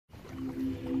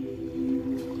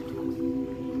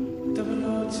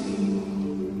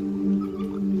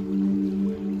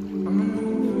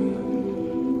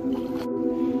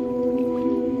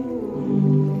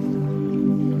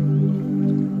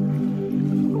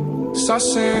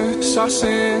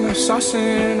saucing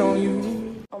on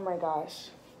you. Oh my gosh.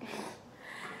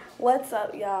 What's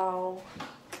up, y'all?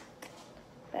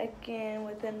 Back in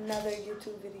with another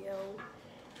YouTube video.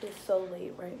 It's so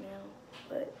late right now,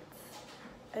 but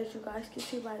as you guys can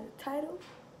see by the title,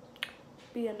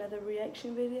 be another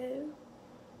reaction video.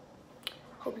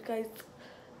 Hope you guys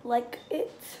like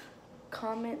it.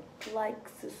 Comment, like,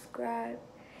 subscribe,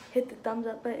 hit the thumbs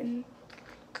up button.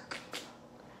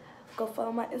 Go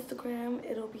follow my Instagram.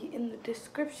 It'll be in the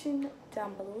description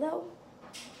down below.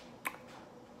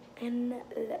 And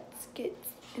let's get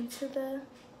into the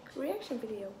reaction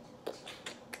video.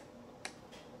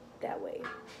 That way.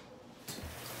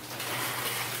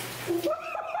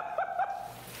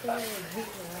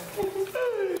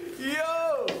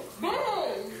 Yo!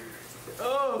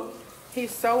 Oh!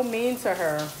 He's so mean to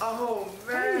her. Oh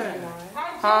man!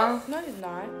 Huh? No, he's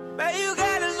not. Baby, you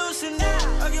gotta loosen up.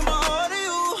 I give my all to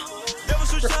you. Never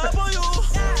switch up on you.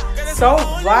 So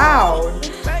loud.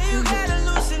 Baby, you gotta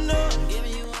loosen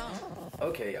up.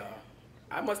 Okay, y'all.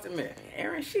 I must admit,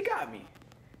 Erin, she got me.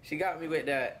 She got me with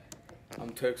that I'm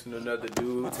texting another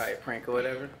dude type prank or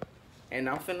whatever. And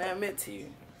I'm finna admit to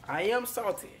you, I am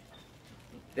salty.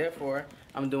 Therefore,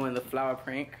 I'm doing the flower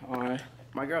prank on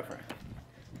my girlfriend.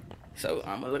 So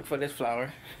I'm gonna look for this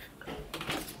flower.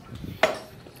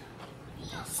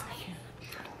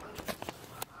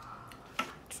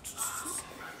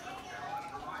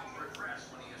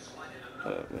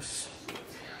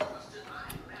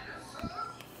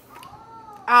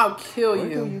 I'll kill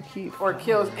you. Or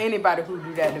kills anybody who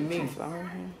do that to me.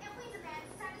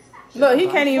 Look, he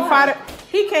can't even find it.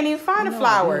 He can't even find a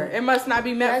flower. It must not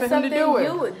be meant for him to do it. That's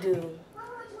something you would do.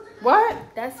 What?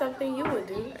 That's something you would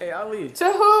do. Hey, Ali. To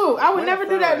who? I would never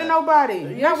do that to nobody.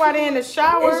 Nobody in the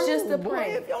shower. It's just a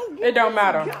prank. It don't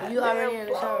matter. You already in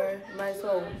the shower. Might as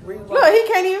well rewind. Look, he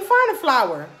can't even find a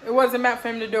flower. It wasn't meant for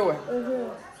him to do it.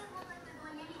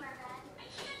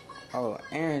 Oh,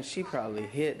 Erin, she probably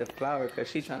hid the flower because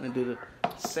she's trying to do the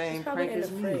same Probably prank in the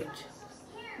as me. fridge.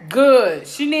 Good.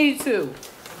 She needs to.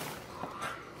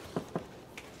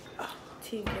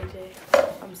 TKJ.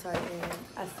 I'm sorry, Erin.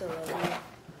 I still love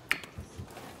you.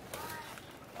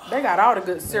 They got all the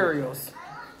good cereals.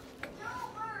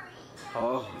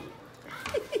 Oh.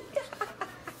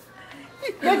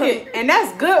 Look at, and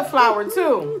that's good flour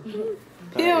too.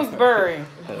 Pillsbury.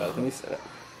 Hold on, let me set up.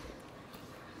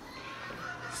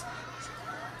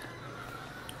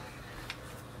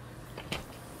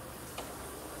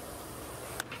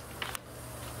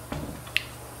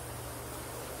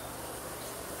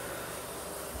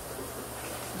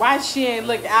 Why she ain't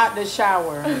look out the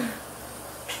shower?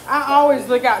 I always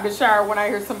look out the shower when I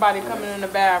hear somebody coming in the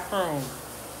bathroom.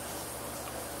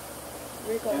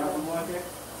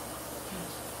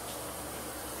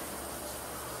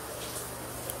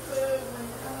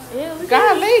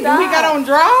 Golly, do he got on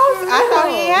drawers? I thought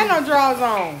he ain't had no drawers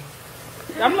on.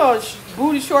 Them little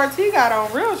booty shorts he got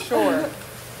on real short.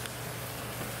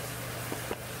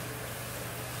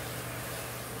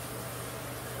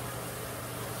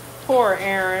 Poor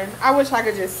Erin. I wish I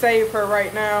could just save her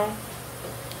right now.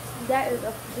 This is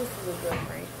a good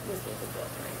prank. This is a good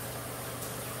prank.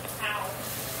 Ow.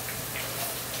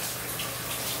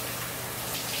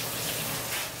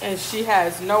 And she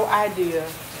has no idea.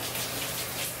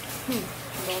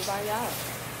 Don't buy y'all.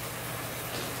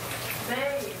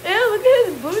 Ew, look at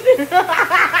his booty.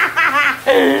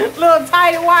 Little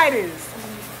tight whities.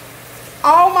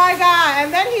 Oh my God.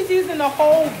 And then he's using the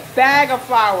whole bag of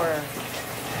flour.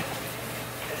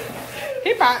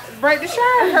 He about to break the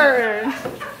shower curtain.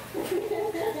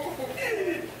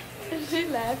 She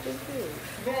laughing too.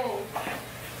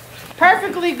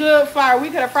 Perfectly good flour. We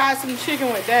could have fried some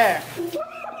chicken with that.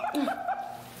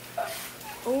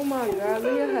 Oh my God,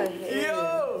 look at her hair.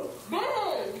 Yo!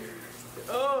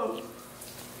 Oh!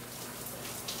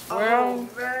 Well, Oh,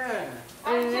 man!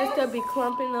 And this could be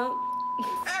clumping up.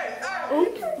 Hey, hey!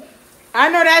 Oops. I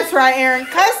know that's right, Erin.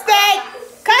 Cuss his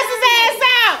ass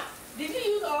out. Did you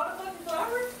use all the fucking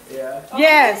flour? Yeah.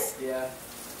 Yes. Yeah.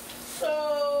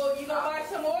 So you gonna buy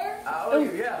some more? Oh,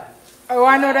 yeah. Oh,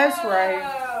 I know that's right.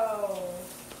 Wow.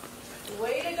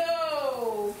 Way to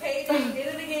go. KJ did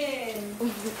it again.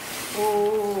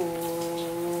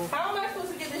 Oh. How am I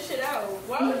supposed to get this shit out?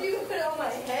 Why would you put it on my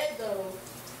head though?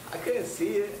 I couldn't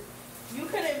see it. You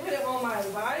couldn't put it on my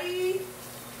body?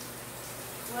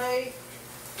 Like,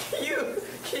 Can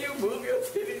you move your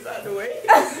titties out the way?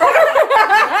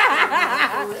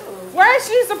 Where is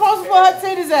she supposed to put her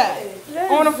titties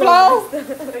at? On the floor?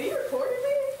 are you recording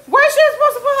me? Where's she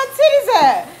supposed to put her titties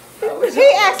at? He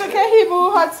asked her, can he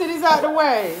move her titties out the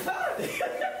way?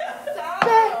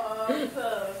 Stop.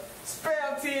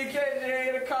 Spam Team KJ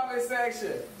in the comment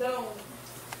section. Don't.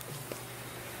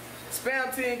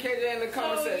 Spam Team KJ in the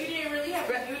comment So you section. didn't really have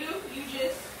to do? You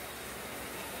just...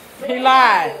 He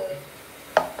lied.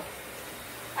 How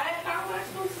am I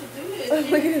supposed to do this?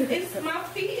 It's my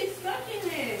feet is stuck in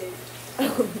it.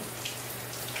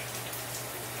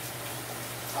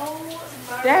 Oh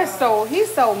my That's God.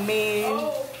 he's so mean.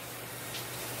 Oh.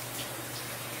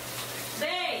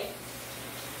 Babe.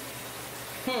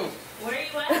 Where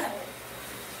you at?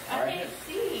 I Right can't here.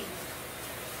 see.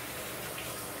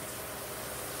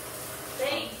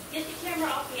 Babe, get the camera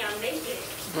off me. I'm naked.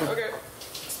 Okay.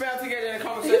 Spam Team KJ in the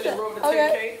comment section. Roll the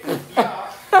 10K.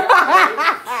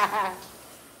 Yeah.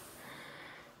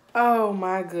 Oh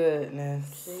my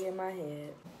goodness. Shit in my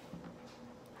head.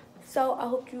 So I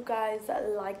hope you guys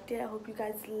liked it. I hope you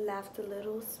guys laughed a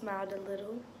little, smiled a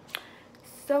little.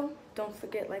 So don't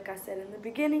forget, like I said in the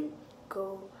beginning,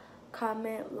 go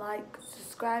comment, like,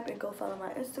 subscribe, and go follow my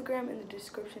Instagram in the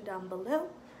description down below.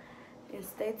 And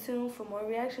stay tuned for more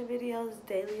reaction videos,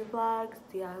 daily vlogs,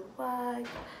 DIY,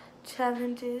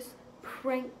 challenges,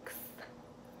 pranks.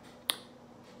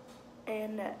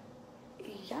 And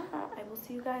yeah, I will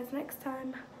see you guys next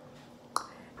time.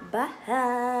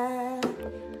 Bye.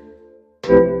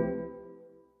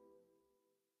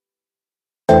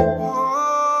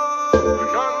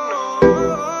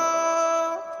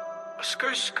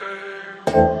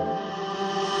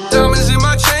 Diamonds in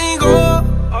my chain go.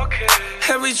 Okay.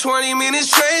 Every 20 minutes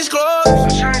change clothes.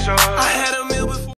 I had a